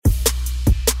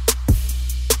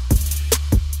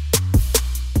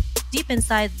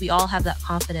inside, we all have that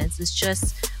confidence. It's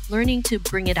just learning to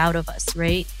bring it out of us,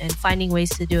 right? And finding ways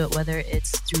to do it, whether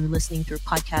it's through listening through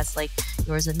podcasts like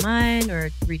yours and mine, or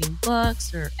reading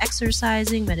books, or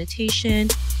exercising, meditation.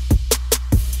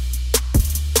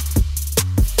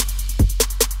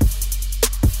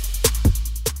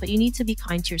 But you need to be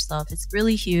kind to yourself. It's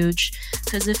really huge,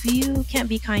 because if you can't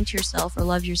be kind to yourself or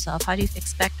love yourself, how do you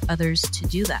expect others to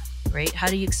do that, right? How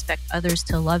do you expect others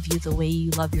to love you the way you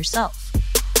love yourself?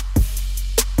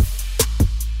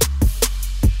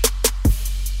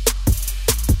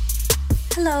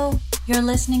 Hello, you're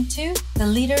listening to the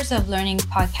Leaders of Learning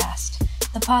podcast,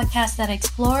 the podcast that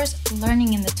explores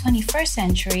learning in the 21st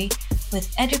century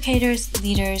with educators,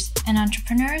 leaders, and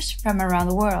entrepreneurs from around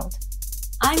the world.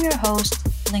 I'm your host,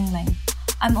 Ling Ling.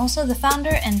 I'm also the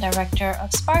founder and director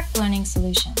of Spark Learning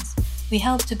Solutions. We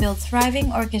help to build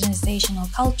thriving organizational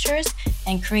cultures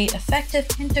and create effective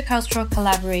intercultural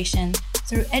collaboration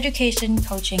through education,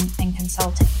 coaching, and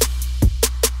consulting.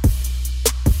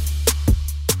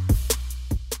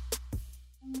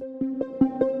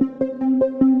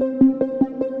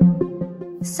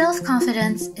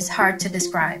 Self-confidence is hard to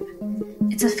describe.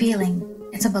 It's a feeling,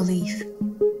 it's a belief.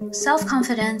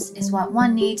 Self-confidence is what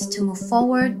one needs to move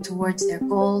forward towards their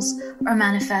goals or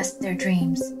manifest their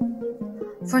dreams.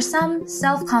 For some,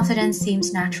 self-confidence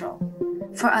seems natural.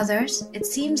 For others, it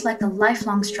seems like a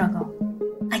lifelong struggle.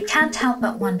 I can't help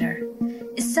but wonder,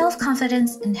 is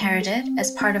self-confidence inherited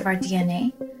as part of our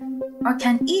DNA? Or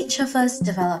can each of us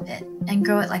develop it and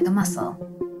grow it like a muscle?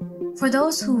 For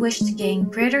those who wish to gain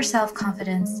greater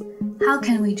self-confidence, how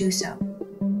can we do so?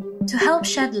 To help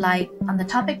shed light on the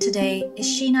topic today is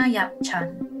Sheena Yap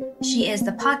Chun. She is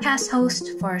the podcast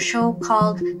host for a show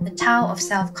called The Tao of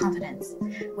Self-Confidence,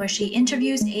 where she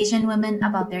interviews Asian women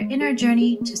about their inner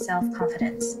journey to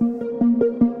self-confidence.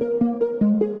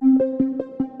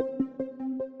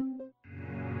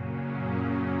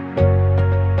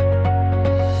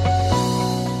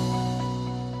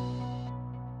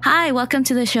 Hi, welcome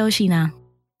to the show, Sheena.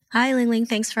 Hi, Ling Ling.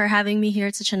 Thanks for having me here.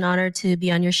 It's such an honor to be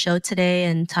on your show today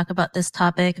and talk about this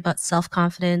topic, about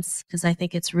self-confidence, because I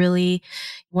think it's really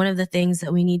one of the things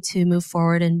that we need to move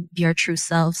forward and be our true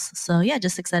selves. So yeah,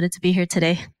 just excited to be here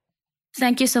today.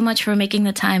 Thank you so much for making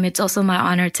the time. It's also my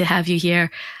honor to have you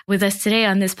here with us today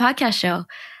on this podcast show.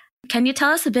 Can you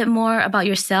tell us a bit more about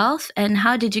yourself and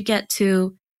how did you get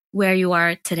to where you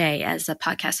are today as a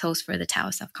podcast host for the Tao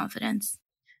of Self-Confidence?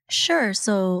 Sure.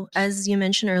 So as you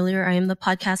mentioned earlier, I am the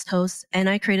podcast host and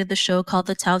I created the show called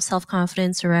The Tao of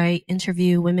Self-Confidence, where I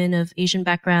interview women of Asian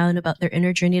background about their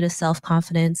inner journey to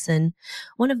self-confidence. And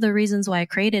one of the reasons why I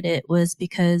created it was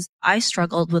because I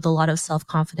struggled with a lot of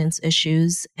self-confidence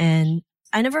issues, and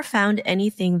I never found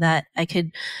anything that I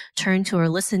could turn to or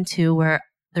listen to where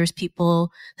there's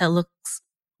people that looks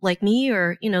like me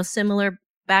or, similar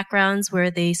backgrounds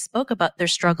where they spoke about their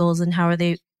struggles and how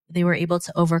they were able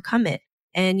to overcome it.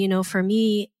 And, for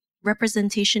me,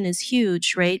 representation is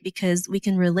huge, right? Because we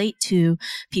can relate to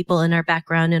people in our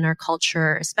background and our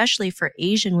culture, especially for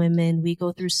Asian women. We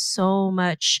go through so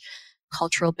much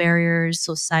cultural barriers,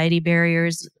 society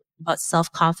barriers about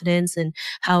self-confidence and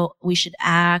how we should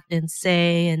act and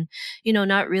say and,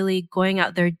 not really going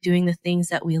out there doing the things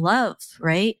that we love,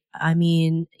 right? I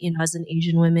mean, as an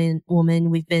Asian woman,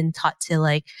 we've been taught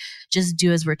to just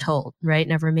do as we're told, right?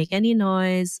 Never make any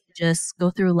noise, just go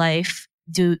through life,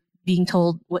 being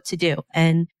told what to do.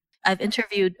 And I've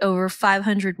interviewed over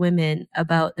 500 women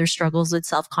about their struggles with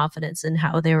self-confidence and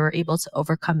how they were able to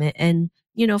overcome it. And,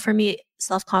 for me,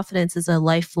 self-confidence is a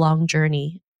lifelong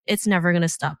journey. It's never going to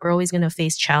stop. We're always going to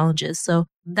face challenges. So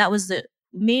that was the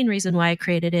main reason why I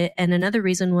created it. And another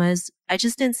reason was I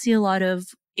just didn't see a lot of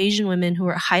Asian women who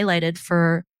were highlighted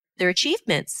for their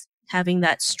achievements. Having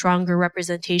that stronger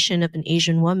representation of an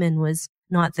Asian woman was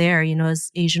not there.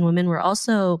 As Asian women, we're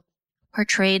also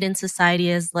portrayed in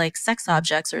society as sex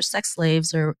objects or sex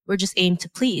slaves, or we're just aimed to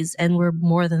please. And we're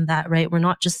more than that, right? We're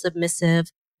not just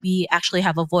submissive. We actually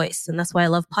have a voice. And that's why I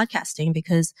love podcasting,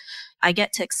 because I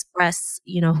get to express,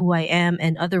 who I am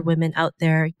and other women out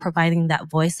there, providing that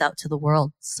voice out to the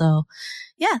world. So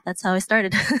yeah, that's how I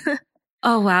started.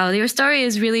 Oh, wow. Your story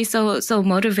is really so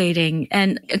motivating.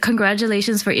 And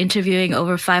congratulations for interviewing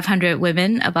over 500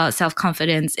 women about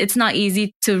self-confidence. It's not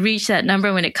easy to reach that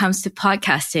number when it comes to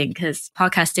podcasting, because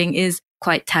podcasting is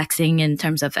quite taxing in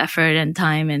terms of effort and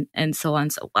time and so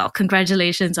on. So, wow,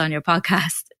 congratulations on your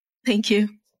podcast. Thank you.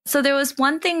 So there was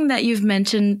one thing that you've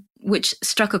mentioned which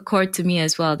struck a chord to me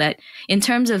as well, that in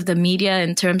terms of the media,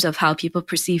 in terms of how people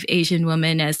perceive Asian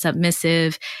women as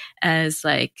submissive, as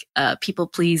people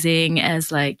pleasing,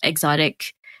 as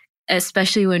exotic,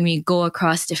 especially when we go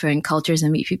across different cultures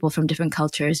and meet people from different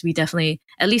cultures, we definitely,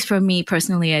 at least for me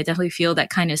personally, I definitely feel that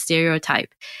kind of stereotype.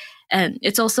 And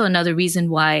it's also another reason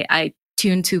why I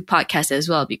tuned to podcasts as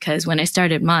well, because when I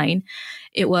started mine,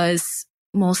 it was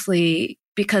mostly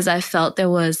because I felt there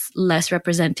was less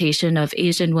representation of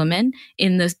Asian women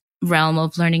in the realm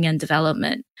of learning and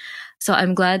development. So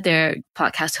I'm glad there are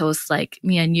podcast hosts like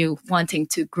me and you wanting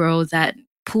to grow that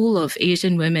pool of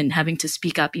Asian women having to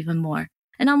speak up even more.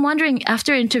 And I'm wondering,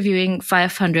 after interviewing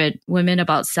 500 women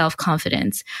about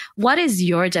self-confidence, what is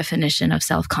your definition of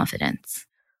self-confidence?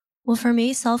 Well, for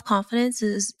me, self-confidence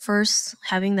is first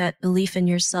having that belief in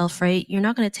yourself, right? You're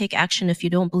not going to take action if you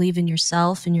don't believe in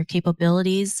yourself and your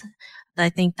capabilities. I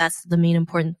think that's the main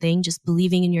important thing, just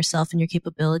believing in yourself and your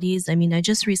capabilities. I mean, I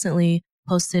just recently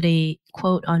posted a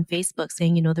quote on Facebook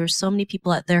saying, there's so many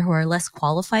people out there who are less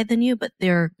qualified than you, but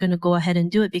they're going to go ahead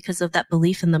and do it because of that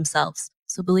belief in themselves.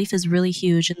 So belief is really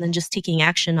huge, and then just taking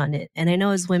action on it. And I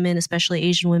know as women, especially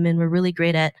Asian women, we're really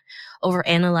great at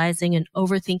overanalyzing and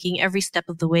overthinking every step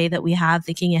of the way that we have,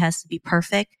 thinking it has to be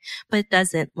perfect, but it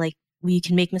doesn't. Like, we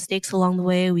can make mistakes along the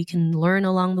way. We can learn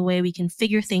along the way. We can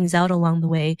figure things out along the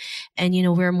way. And,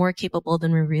 we're more capable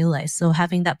than we realize. So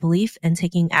having that belief and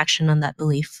taking action on that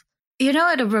belief. It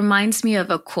reminds me of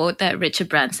a quote that Richard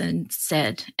Branson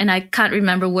said, and I can't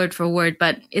remember word for word,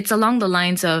 but it's along the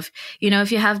lines of,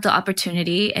 if you have the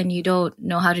opportunity and you don't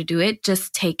know how to do it,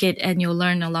 just take it and you'll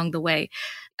learn along the way.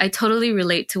 I totally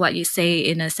relate to what you say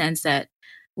in a sense that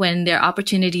when there are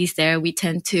opportunities there, we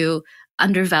tend to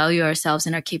undervalue ourselves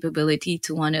and our capability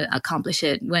to want to accomplish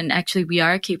it when actually we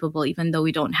are capable, even though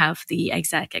we don't have the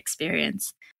exact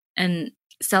experience. And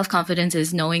self-confidence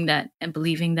is knowing that and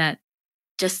believing that.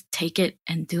 Just take it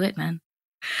and do it, man.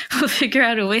 We'll figure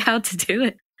out a way how to do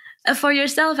it. For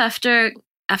yourself, after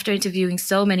interviewing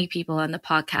so many people on the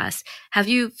podcast, have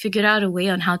you figured out a way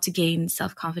on how to gain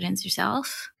self-confidence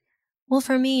yourself? Well,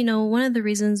 for me, one of the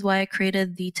reasons why I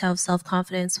created the Tao of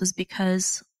Self-Confidence was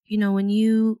because, when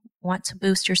you want to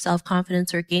boost your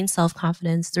self-confidence or gain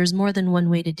self-confidence, there's more than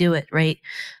one way to do it, right?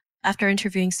 After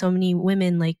interviewing so many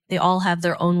women, like, they all have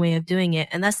their own way of doing it.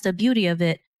 And that's the beauty of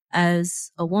it.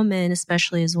 As a woman,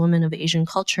 especially as a woman of Asian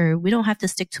culture, we don't have to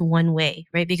stick to one way,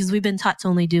 right? Because we've been taught to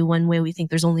only do one way. We think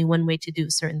there's only one way to do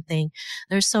a certain thing.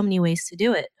 There's so many ways to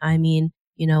do it. I mean,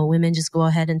 women just go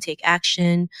ahead and take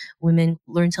action. Women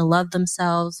learn to love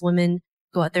themselves. Women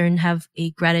go out there and have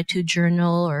a gratitude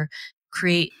journal or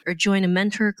create or join a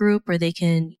mentor group where they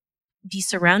can be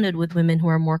surrounded with women who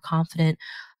are more confident.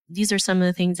 These are some of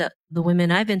the things that the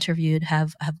women I've interviewed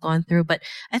have gone through. But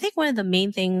I think one of the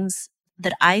main things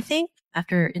that I think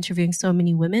after interviewing so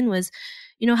many women was,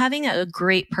 having a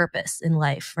great purpose in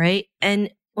life, right? And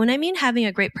when I mean having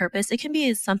a great purpose, it can be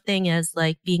as something as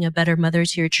like being a better mother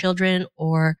to your children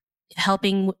or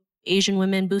helping Asian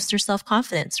women boost their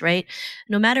self-confidence, right?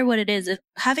 No matter what it is, if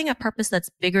having a purpose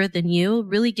that's bigger than you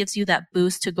really gives you that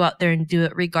boost to go out there and do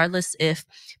it, regardless if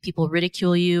people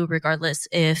ridicule you, regardless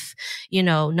if,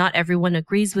 not everyone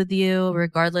agrees with you,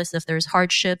 regardless if there's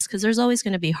hardships, because there's always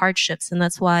going to be hardships. And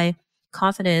that's why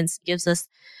confidence gives us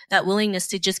that willingness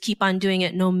to just keep on doing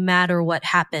it no matter what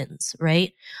happens,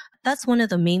 right? That's one of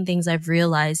the main things I've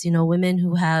realized, women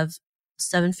who have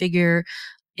 7-figure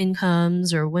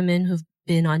incomes or women who've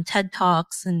been on TED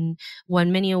Talks and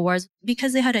won many awards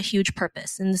because they had a huge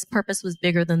purpose, and this purpose was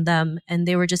bigger than them, and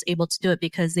they were just able to do it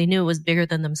because they knew it was bigger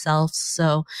than themselves.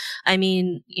 So, I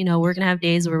mean, we're going to have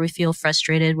days where we feel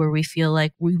frustrated, where we feel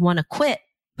like we want to quit.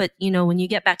 But, when you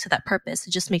get back to that purpose,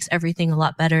 it just makes everything a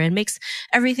lot better and makes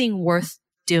everything worth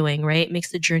doing, right? It makes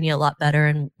the journey a lot better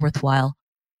and worthwhile.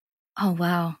 Oh,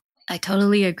 wow. I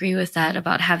totally agree with that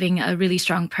about having a really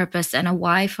strong purpose and a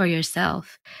why for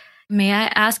yourself. May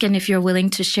I ask, and if you're willing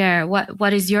to share,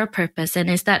 what is your purpose? And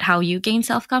is that how you gain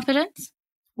self-confidence?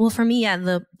 Well, for me, yeah,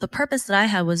 the purpose that I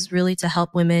had was really to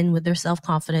help women with their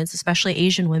self-confidence, especially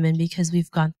Asian women, because we've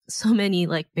got so many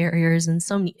barriers and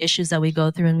so many issues that we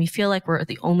go through, and we feel like we're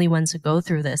the only ones who go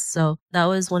through this. So that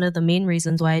was one of the main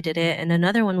reasons why I did it. And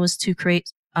another one was to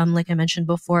create, like I mentioned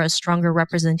before, a stronger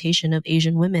representation of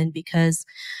Asian women, because,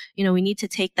 we need to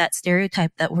take that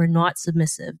stereotype that we're not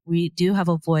submissive. We do have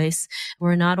a voice.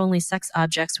 We're not only sex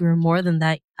objects. We're more than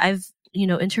that. I've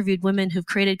interviewed women who've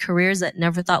created careers that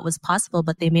never thought was possible,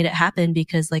 but they made it happen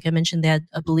because, like I mentioned, they had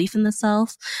a belief in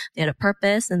themselves, they had a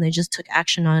purpose, and they just took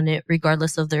action on it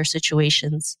regardless of their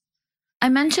situations. I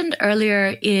mentioned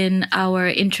earlier in our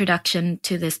introduction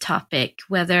to this topic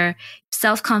whether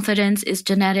self-confidence is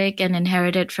genetic and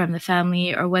inherited from the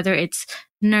family or whether it's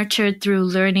nurtured through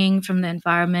learning from the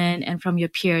environment and from your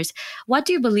peers. What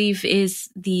do you believe is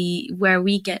where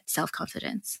we get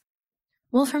self-confidence?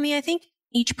 Well, for me, I think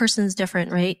each person's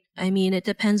different, right? I mean, it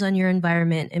depends on your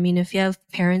environment. I mean, if you have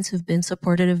parents who've been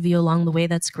supportive of you along the way,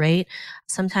 that's great.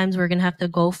 Sometimes we're going to have to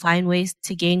go find ways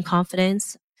to gain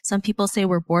confidence. Some people say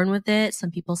we're born with it. Some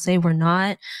people say we're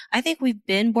not. I think we've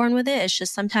been born with it. It's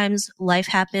just sometimes life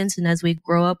happens. And as we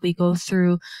grow up, we go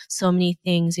through so many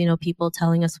things, people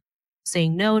telling us,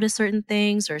 saying no to certain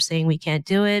things or saying we can't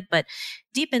do it. But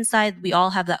deep inside, we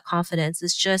all have that confidence.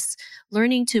 It's just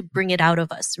learning to bring it out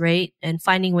of us, right? And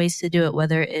finding ways to do it,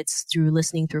 whether it's through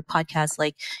listening through podcasts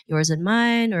like yours and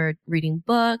mine, or reading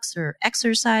books, or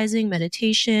exercising,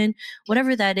 meditation,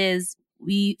 whatever that is.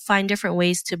 We find different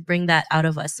ways to bring that out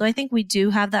of us. So I think we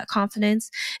do have that confidence.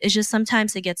 It's just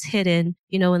sometimes it gets hidden,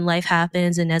 when life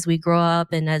happens and as we grow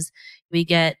up and as we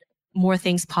get more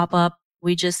things pop up,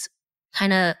 we just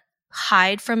kind of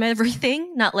hide from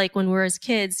everything. Not like when we're as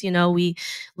kids, we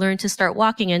learn to start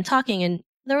walking and talking, and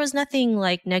there was nothing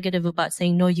like negative about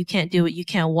saying, no, you can't do it. You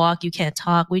can't walk. You can't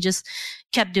talk. We just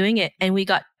kept doing it and we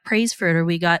got praised for it, or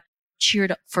we got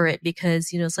cheered up for it because,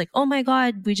 it's like, oh my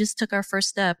God, we just took our first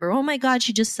step, or, oh my God,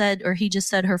 she just said, or he just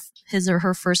said his or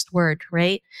her first word.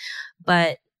 Right.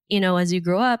 But, as you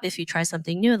grow up, if you try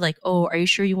something new, like, oh, are you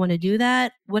sure you want to do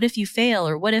that? What if you fail?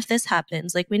 Or what if this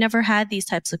happens? Like, we never had these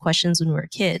types of questions when we were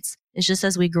kids. It's just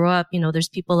as we grow up, there's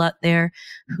people out there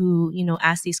who,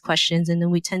 ask these questions, and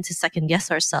then we tend to second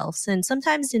guess ourselves. And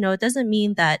sometimes, it doesn't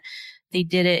mean that they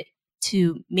did it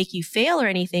to make you fail or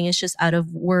anything. It's just out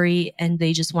of worry and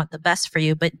they just want the best for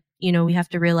you. But, we have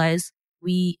to realize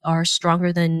we are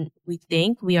stronger than we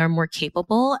think. We are more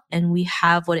capable, and we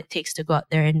have what it takes to go out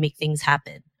there and make things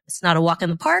happen. It's not a walk in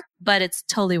the park, but it's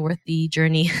totally worth the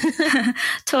journey.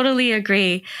 Totally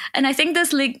agree. And I think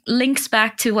this links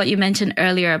back to what you mentioned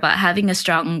earlier about having a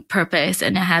strong purpose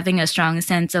and having a strong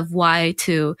sense of why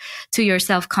to your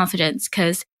self-confidence,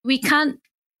 because we can't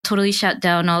totally shut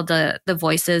down all the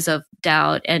voices of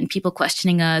doubt and people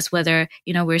questioning us, whether,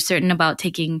 we're certain about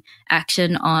taking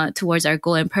action towards our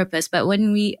goal and purpose. But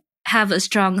when we have a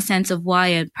strong sense of why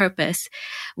and purpose,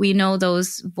 we know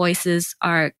those voices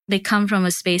they come from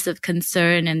a space of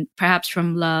concern and perhaps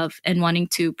from love and wanting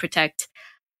to protect.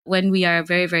 When we are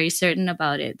very, very certain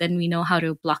about it, then we know how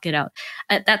to block it out.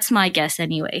 That's my guess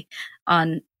anyway,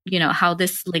 on, how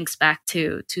this links back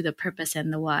to the purpose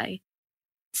and the why.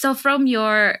 So from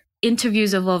your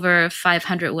interviews of over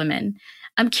 500 women,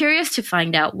 I'm curious to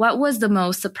find out, what was the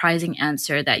most surprising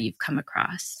answer that you've come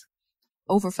across?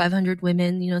 Over 500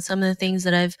 women, some of the things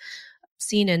that I've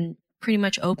seen and pretty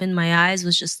much opened my eyes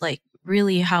was just like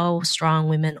really how strong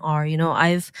women are.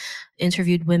 I've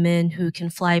interviewed women who can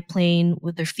fly a plane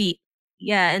with their feet.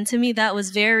 Yeah. And to me, that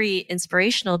was very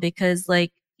inspirational because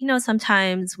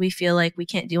sometimes we feel like we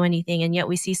can't do anything, and yet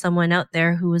we see someone out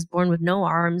there who was born with no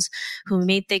arms, who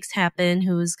made things happen,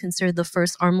 who was considered the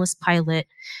first armless pilot.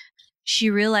 She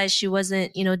realized she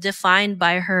wasn't, defined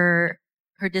by her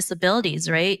disabilities,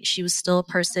 right? She was still a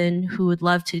person who would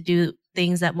love to do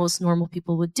things that most normal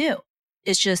people would do.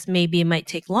 It's just maybe it might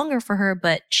take longer for her,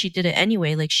 but she did it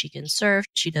anyway. Like, she can surf,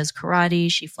 she does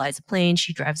karate, she flies a plane,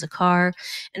 she drives a car.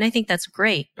 And I think that's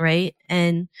great, right?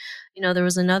 And, there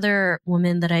was another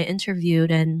woman that I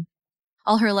interviewed, and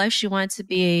all her life she wanted to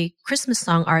be a Christmas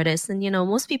song artist. And,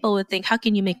 most people would think, how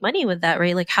can you make money with that,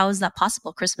 right? Like, how is that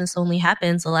possible? Christmas only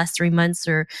happens the last 3 months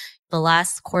or the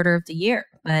last quarter of the year.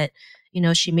 But,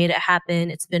 she made it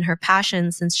happen. It's been her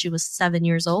passion since she was 7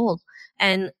 years old.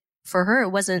 And for her, it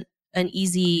wasn't an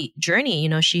easy journey.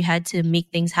 She had to make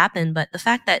things happen. But the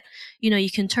fact that,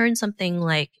 you can turn something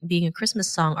like being a Christmas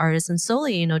song artist and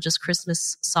solely, just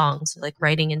Christmas songs, like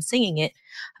writing and singing it.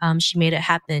 She made it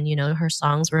happen. Her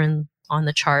songs were on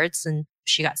the charts, and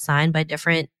she got signed by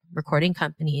different recording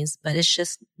companies. But it's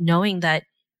just knowing that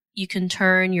you can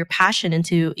turn your passion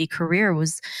into a career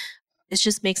it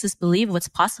just makes us believe what's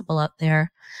possible out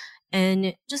there.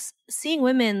 And just seeing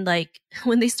women, like,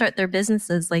 when they start their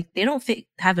businesses, like, they don't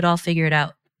have it all figured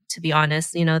out, to be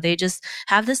honest. They just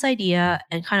have this idea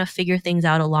and kind of figure things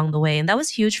out along the way. And that was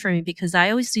huge for me because I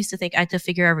always used to think I had to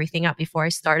figure everything out before I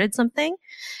started something.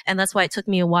 And that's why it took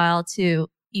me a while to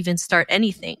even start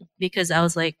anything, because I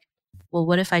was like, well,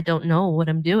 what if I don't know what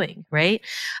I'm doing, right?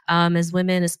 As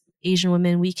women, as Asian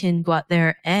women, we can go out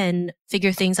there and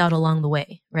figure things out along the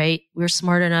way, right? We're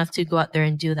smart enough to go out there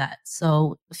and do that.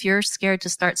 So if you're scared to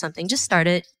start something, just start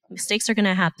it. Mistakes are going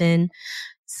to happen.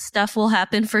 Stuff will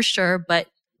happen for sure. But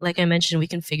like I mentioned, we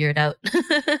can figure it out.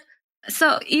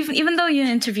 So even though you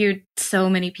interviewed so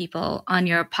many people on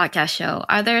your podcast show,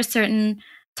 are there certain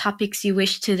topics you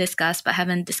wish to discuss but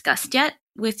haven't discussed yet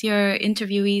with your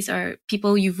interviewees, or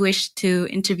people you've wished to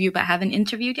interview but haven't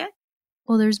interviewed yet?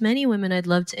 Well, there's many women I'd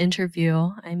love to interview.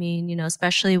 I mean,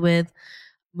 especially with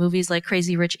movies like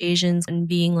Crazy Rich Asians and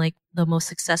being like the most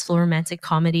successful romantic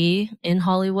comedy in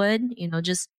Hollywood,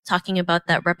 just talking about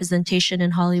that representation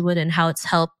in Hollywood and how it's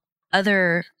helped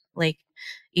other like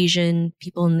Asian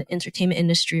people in the entertainment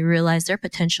industry realize their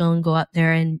potential and go out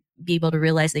there and be able to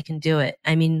realize they can do it.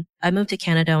 I mean, I moved to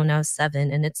Canada when I was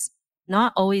 7, and it's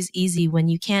not always easy when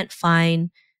you can't find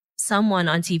someone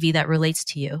on TV that relates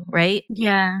to you, right?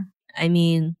 Yeah. I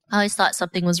mean, I always thought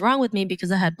something was wrong with me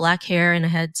because I had black hair and I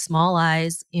had small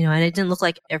eyes, and I didn't look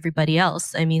like everybody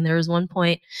else. I mean, there was one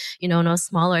point, when I was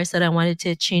smaller, I said I wanted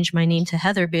to change my name to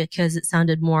Heather because it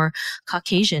sounded more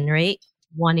Caucasian, right?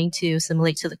 Wanting to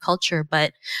assimilate to the culture.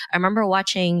 But I remember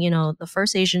watching, the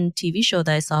first Asian TV show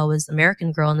that I saw was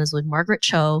American Girl, and it was with Margaret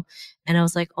Cho. And I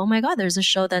was like, oh my God, there's a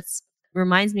show that's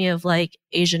reminds me of like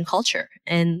Asian culture.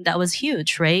 And that was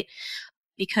huge, right?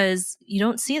 Because you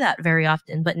don't see that very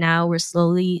often. But now we're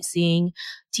slowly seeing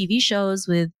TV shows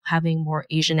with having more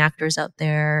Asian actors out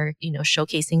there,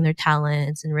 showcasing their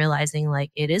talents and realizing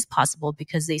like it is possible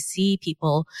because they see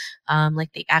people,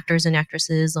 like the actors and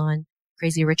actresses on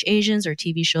Crazy Rich Asians or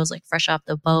TV shows like Fresh Off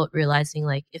the Boat, realizing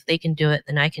like if they can do it,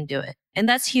 then I can do it. And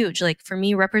that's huge. Like for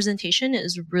me, representation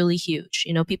is really huge.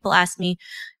 People ask me,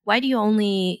 why do you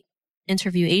only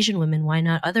interview Asian women? Why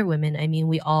not other women? I mean,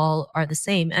 we all are the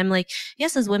same. I'm like,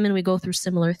 yes, as women, we go through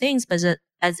similar things, but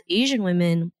as Asian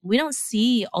women, we don't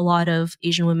see a lot of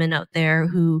Asian women out there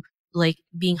who like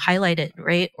being highlighted,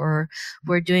 right? Or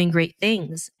who are doing great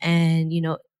things. And,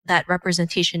 that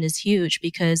representation is huge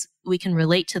because we can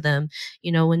relate to them.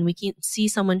 When we can see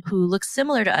someone who looks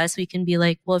similar to us, we can be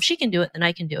like, well, if she can do it, then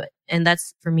I can do it. And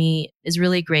that's for me is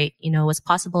really great. What's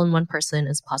possible in one person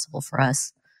is possible for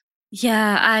us.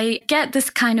 Yeah, I get this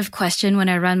kind of question when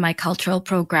I run my cultural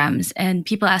programs, and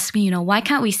people ask me, why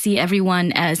can't we see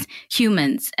everyone as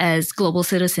humans, as global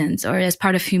citizens, or as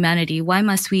part of humanity? Why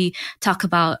must we talk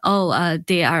about,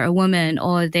 they are a woman,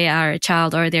 or they are a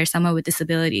child, or they're someone with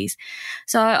disabilities?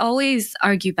 So I always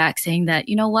argue back saying that,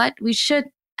 we should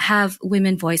have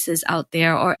women voices out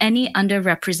there or any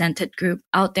underrepresented group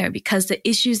out there because the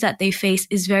issues that they face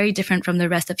is very different from the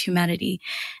rest of humanity.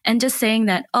 And just saying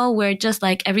that, we're just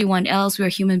like everyone else, we're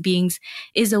human beings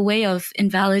is a way of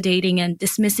invalidating and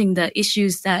dismissing the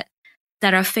issues that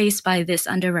are faced by this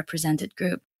underrepresented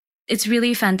group. It's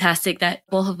really fantastic that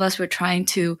both of us were trying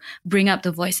to bring up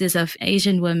the voices of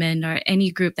Asian women or any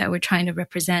group that we're trying to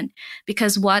represent,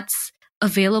 because what's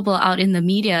available out in the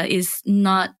media is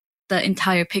not the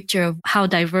entire picture of how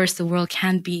diverse the world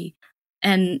can be.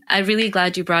 And I'm really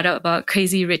glad you brought up about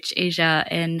Crazy Rich Asia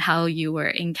and how you were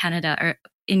in Canada or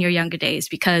in your younger days,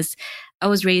 because I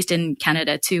was raised in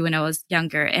Canada too when I was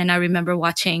younger. And I remember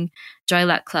watching Joy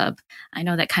Luck Club. I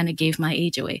know that kind of gave my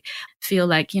age away. Feel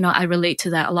like, I relate to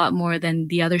that a lot more than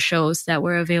the other shows that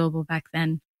were available back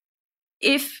then.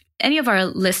 If any of our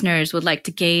listeners would like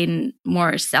to gain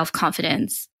more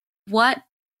self-confidence, what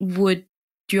would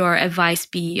your advice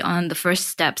be on the first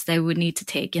steps they would need to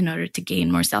take in order to gain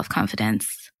more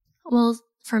self-confidence? Well,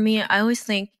 for me, I always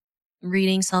think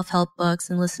reading self-help books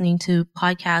and listening to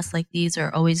podcasts like these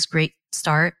are always a great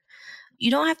start.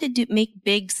 You don't have to make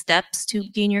big steps to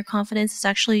gain your confidence. It's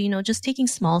actually, just taking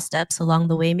small steps along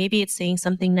the way. Maybe it's saying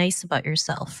something nice about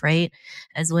yourself, right?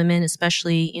 As women,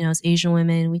 especially, as Asian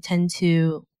women, we tend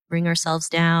to bring ourselves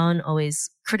down, always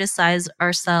criticize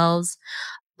ourselves.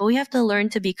 But we have to learn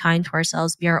to be kind to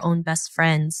ourselves, be our own best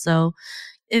friends. So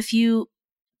if you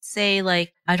say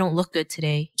like, I don't look good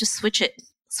today, just switch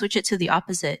it to the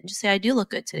opposite. Just say, I do look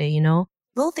good today,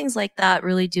 Little things like that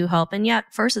really do help. And yeah,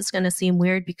 at first it's going to seem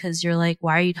weird because you're like,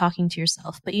 why are you talking to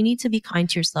yourself? But you need to be kind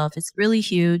to yourself. It's a really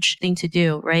huge thing to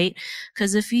do, right?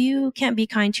 Because if you can't be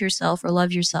kind to yourself or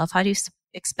love yourself, how do you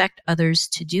expect others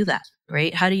to do that?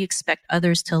 Right? How do you expect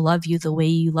others to love you the way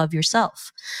you love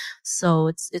yourself? So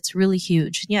it's really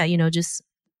huge. Yeah, just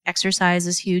exercise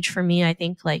is huge for me. I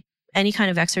think like any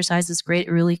kind of exercise is great.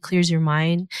 It really clears your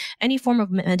mind. Any form of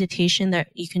meditation that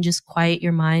you can just quiet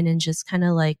your mind and just kind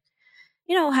of like,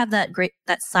 have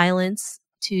that silence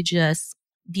to just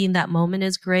be in that moment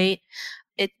is great.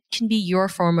 It can be your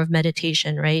form of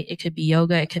meditation, right? It could be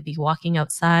yoga. It could be walking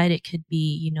outside. It could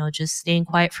be, just staying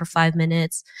quiet for 5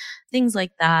 minutes, things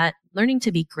like that. Learning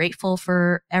to be grateful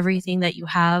for everything that you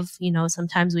have.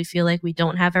 Sometimes we feel like we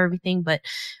don't have everything, but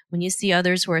when you see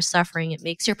others who are suffering, it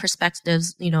makes your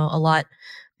perspectives, a lot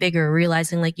bigger,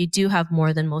 realizing like you do have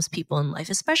more than most people in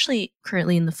life, especially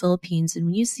currently in the Philippines. And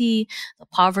when you see the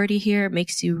poverty here, it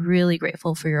makes you really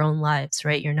grateful for your own lives,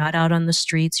 right? You're not out on the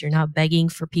streets. You're not begging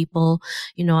for people,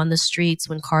 on the streets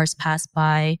when cars pass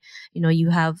by.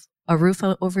 You have a roof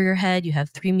over your head. You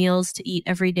have 3 meals to eat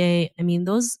every day. I mean,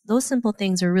 those simple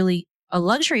things are really a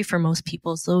luxury for most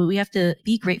people. So we have to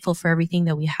be grateful for everything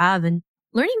that we have and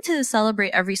learning to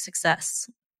celebrate every success.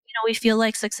 We feel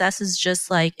like success is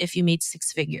just like if you made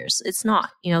 6 figures. It's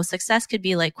not. Success could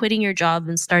be like quitting your job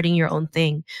and starting your own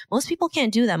thing. Most people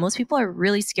can't do that. Most people are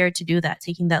really scared to do that,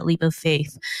 taking that leap of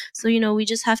faith. So, we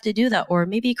just have to do that. Or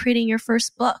maybe creating your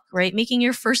first book, right? Making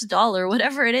your first dollar,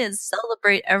 whatever it is,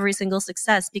 celebrate every single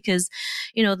success because,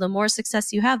 the more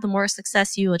success you have, the more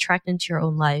success you attract into your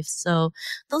own life. So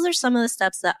those are some of the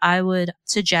steps that I would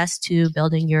suggest to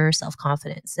building your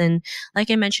self-confidence. And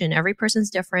like I mentioned, every person's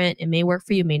different. It may work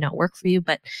for you, may not work for you,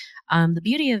 but the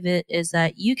beauty of it is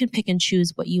that you can pick and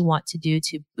choose what you want to do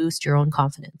to boost your own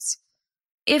confidence.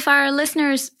 If our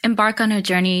listeners embark on a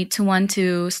journey to want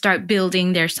to start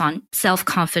building their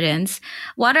self-confidence,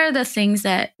 what are the things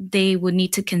that they would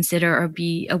need to consider or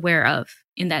be aware of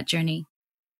in that journey?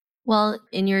 Well,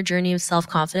 in your journey of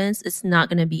self-confidence, it's not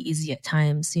going to be easy at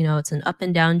times. It's an up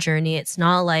and down journey. It's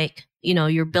not like,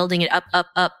 you're building it up, up,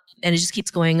 up, and it just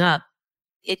keeps going up.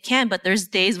 It can, but there's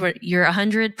days where you're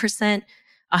 100%,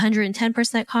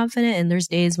 110% confident, and there's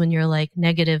days when you're like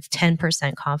negative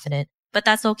 10% confident. But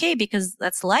that's okay because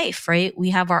that's life, right?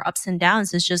 We have our ups and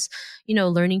downs. It's just,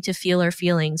 learning to feel our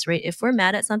feelings, right? If we're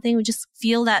mad at something, we just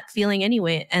feel that feeling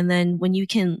anyway. And then when you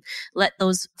can let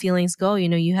those feelings go, you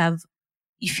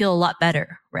feel a lot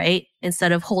better, right?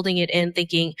 Instead of holding it in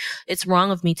thinking it's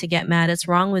wrong of me to get mad. It's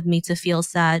wrong with me to feel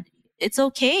sad. It's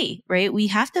okay, right? We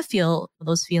have to feel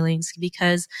those feelings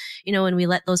because, when we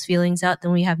let those feelings out,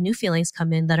 then we have new feelings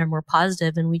come in that are more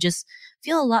positive and we just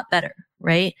feel a lot better,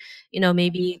 right?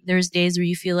 Maybe there's days where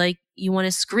you feel like you want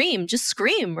to scream, just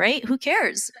scream, right? Who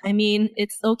cares? I mean,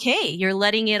 it's okay. You're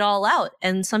letting it all out.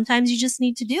 And sometimes you just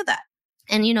need to do that.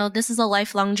 And, this is a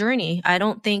lifelong journey. I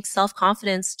don't think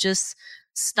self-confidence just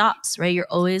stops, right? You're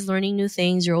always learning new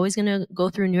things. You're always going to go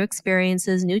through new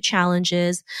experiences, new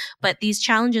challenges. But these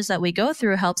challenges that we go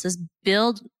through helps us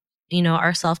build,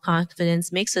 our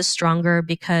self-confidence, makes us stronger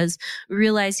because we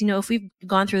realize, if we've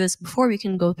gone through this before, we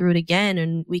can go through it again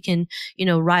and we can,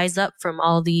 rise up from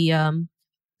all the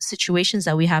situations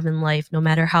that we have in life, no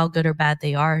matter how good or bad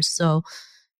they are. So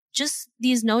just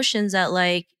these notions that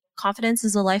like confidence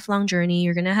is a lifelong journey.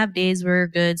 You're going to have days where are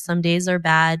good, some days are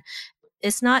bad.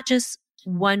 It's not just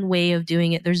one way of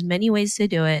doing it. There's many ways to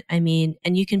do it. I mean,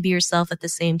 and you can be yourself at the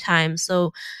same time.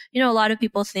 So, a lot of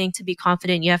people think to be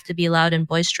confident, you have to be loud and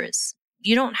boisterous.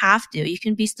 You don't have to. You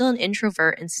can be still an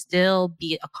introvert and still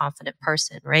be a confident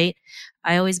person, right?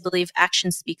 I always believe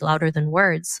actions speak louder than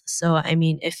words. So, I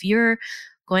mean, if you're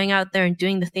going out there and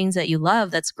doing the things that you love,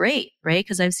 that's great, right?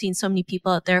 Because I've seen so many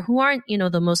people out there who aren't,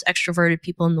 the most extroverted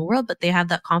people in the world, but they have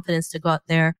that confidence to go out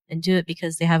there and do it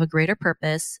because they have a greater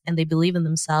purpose and they believe in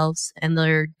themselves and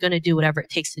they're going to do whatever it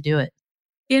takes to do it.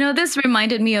 This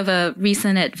reminded me of a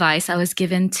recent advice I was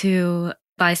given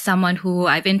by someone who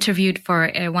I've interviewed for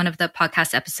one of the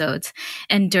podcast episodes.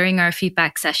 And during our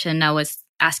feedback session, I was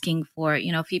asking for,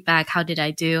 feedback. How did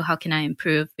I do? How can I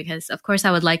improve? Because of course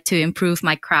I would like to improve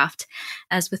my craft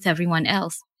as with everyone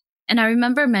else. And I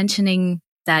remember mentioning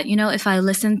that, if I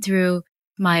listen through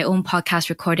my own podcast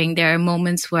recording, there are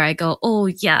moments where I go, oh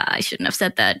yeah, I shouldn't have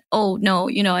said that. Oh no,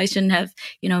 I shouldn't have,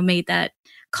 made that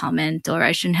comment or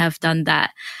I shouldn't have done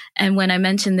that. And when I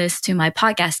mentioned this to my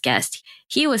podcast guest,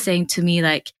 he was saying to me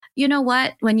like, you know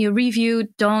what, when you review,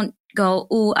 don't go,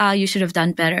 you should have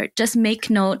done better. Just make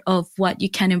note of what you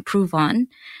can improve on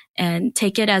and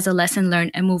take it as a lesson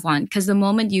learned and move on. Because the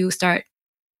moment you start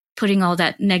putting all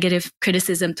that negative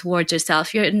criticism towards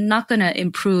yourself, you're not going to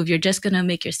improve. You're just going to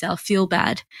make yourself feel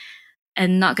bad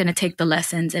and not going to take the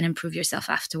lessons and improve yourself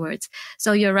afterwards.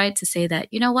 So you're right to say that,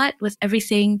 with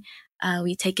everything,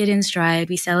 we take it in stride.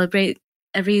 We celebrate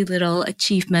every little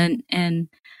achievement and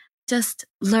just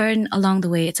learn along the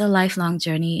way. It's a lifelong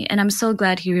journey. And I'm so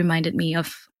glad he reminded me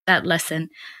of that lesson.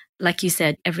 Like you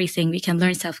said, everything, we can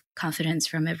learn self-confidence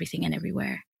from everything and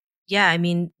everywhere. Yeah. I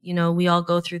mean, we all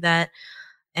go through that.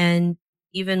 And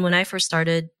even when I first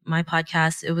started my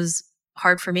podcast, it was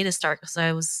hard for me to start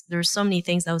because there were so many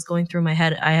things that was going through my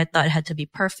head. I had thought it had to be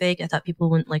perfect. I thought people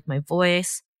wouldn't like my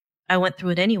voice. I went through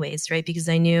it anyways, right? Because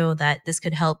I knew that this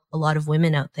could help a lot of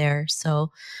women out there.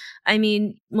 So, I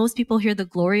mean, most people hear the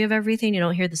glory of everything. You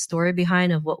don't hear the story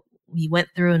behind of what we went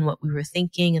through and what we were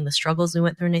thinking and the struggles we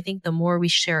went through. And I think the more we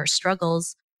share our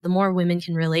struggles, the more women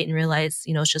can relate and realize,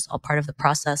 it's just all part of the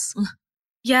process.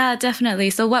 Yeah, definitely.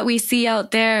 So what we see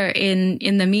out there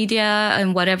in the media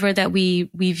and whatever that we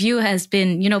view has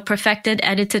been, perfected,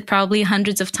 edited probably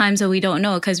hundreds of times, but we don't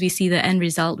know because we see the end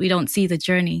result. We don't see the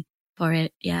journey. for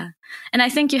it. Yeah. And I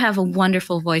think you have a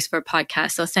wonderful voice for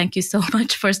podcasts. So thank you so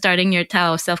much for starting your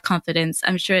Tao of Self-Confidence.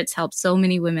 I'm sure it's helped so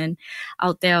many women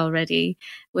out there already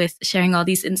with sharing all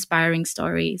these inspiring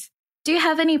stories. Do you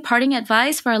have any parting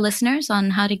advice for our listeners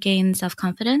on how to gain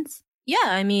self-confidence? Yeah,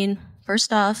 I mean,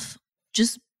 first off,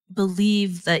 just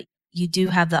believe that you do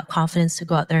have that confidence to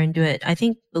go out there and do it. I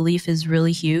think belief is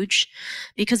really huge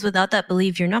because without that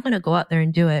belief, you're not going to go out there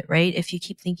and do it, right? If you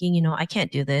keep thinking, I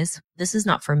can't do this. This is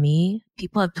not for me.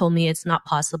 People have told me it's not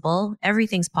possible.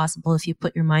 Everything's possible if you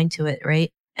put your mind to it,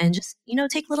 right? And just,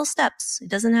 take little steps. It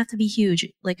doesn't have to be huge.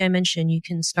 Like I mentioned, you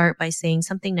can start by saying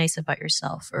something nice about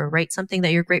yourself or write something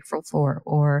that you're grateful for,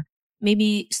 or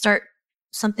maybe start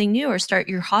something new or start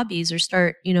your hobbies or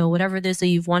start, whatever it is that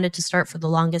you've wanted to start for the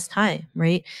longest time,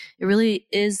 right? It really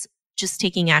is just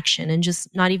taking action and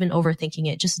just not even overthinking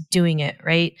it, just doing it,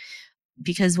 right?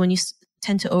 Because when you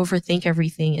tend to overthink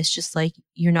everything, it's just like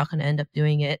you're not going to end up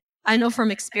doing it. I know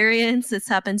from experience, it's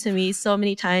happened to me so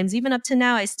many times. Even up to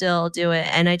now, I still do it.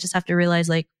 And I just have to realize,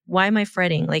 why am I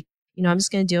fretting? I'm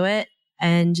just going to do it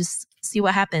and just see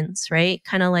what happens, right?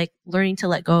 Kind of like learning to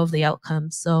let go of the outcome.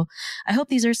 So I hope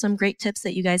these are some great tips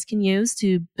that you guys can use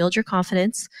to build your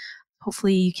confidence.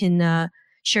 Hopefully you can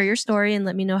share your story and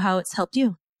let me know how it's helped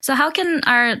you. So how can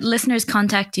our listeners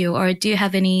contact you, or do you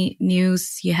have any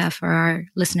news you have for our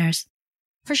listeners?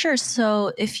 For sure.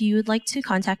 So if you would like to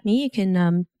contact me, you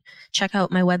can check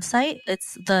out my website.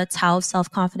 It's the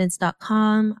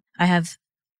taoofselfconfidence.com. I have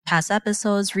past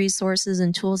episodes, resources,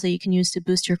 and tools that you can use to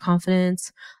boost your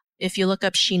confidence. If you look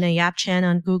up Sheena Yapchan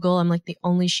on Google, I'm like the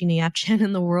only Sheena Yapchan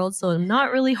in the world. So I'm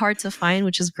not really hard to find,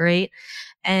 which is great.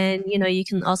 And, you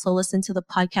can also listen to the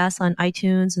podcast on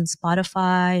iTunes and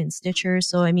Spotify and Stitcher.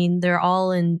 So, they're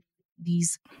all in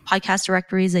these podcast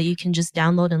directories that you can just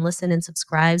download and listen and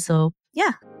subscribe. So,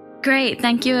 yeah. Great.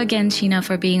 Thank you again, Sheena,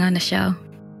 for being on the show.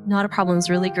 Not a problem. It's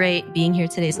really great being here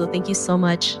today. So thank you so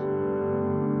much.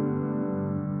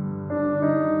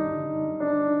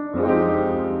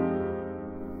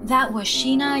 That was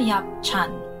Sheena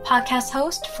Yapchan, podcast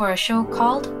host for a show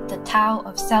called The Tao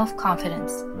of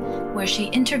Self-Confidence, where she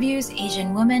interviews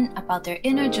Asian women about their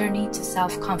inner journey to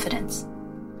self-confidence.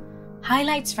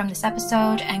 Highlights from this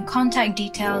episode and contact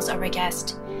details of our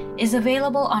guest is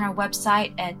available on our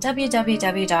website at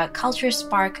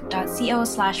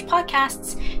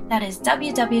www.culturespark.co/podcasts. That is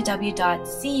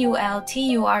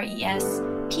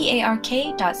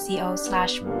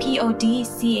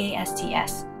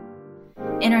www.culturespark.co/podcasts.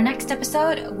 In our next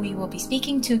episode, we will be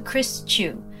speaking to Chris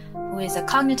Chu, who is a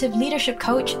cognitive leadership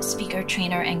coach, speaker,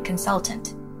 trainer, and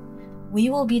consultant. We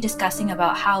will be discussing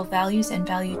about how values and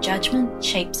value judgment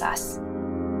shapes us.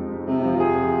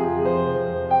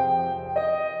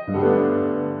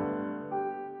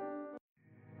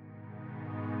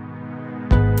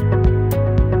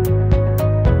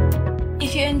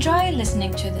 If you enjoy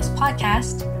listening to this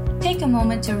podcast, take a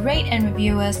moment to rate and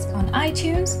review us on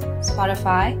iTunes,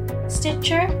 Spotify,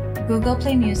 Stitcher, Google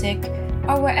Play Music,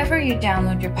 or wherever you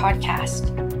download your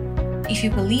podcast. If you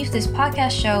believe this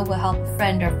podcast show will help a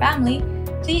friend or family,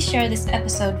 please share this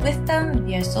episode with them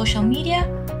via social media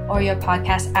or your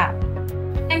podcast app.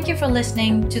 Thank you for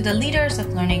listening to the Leaders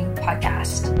of Learning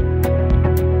podcast.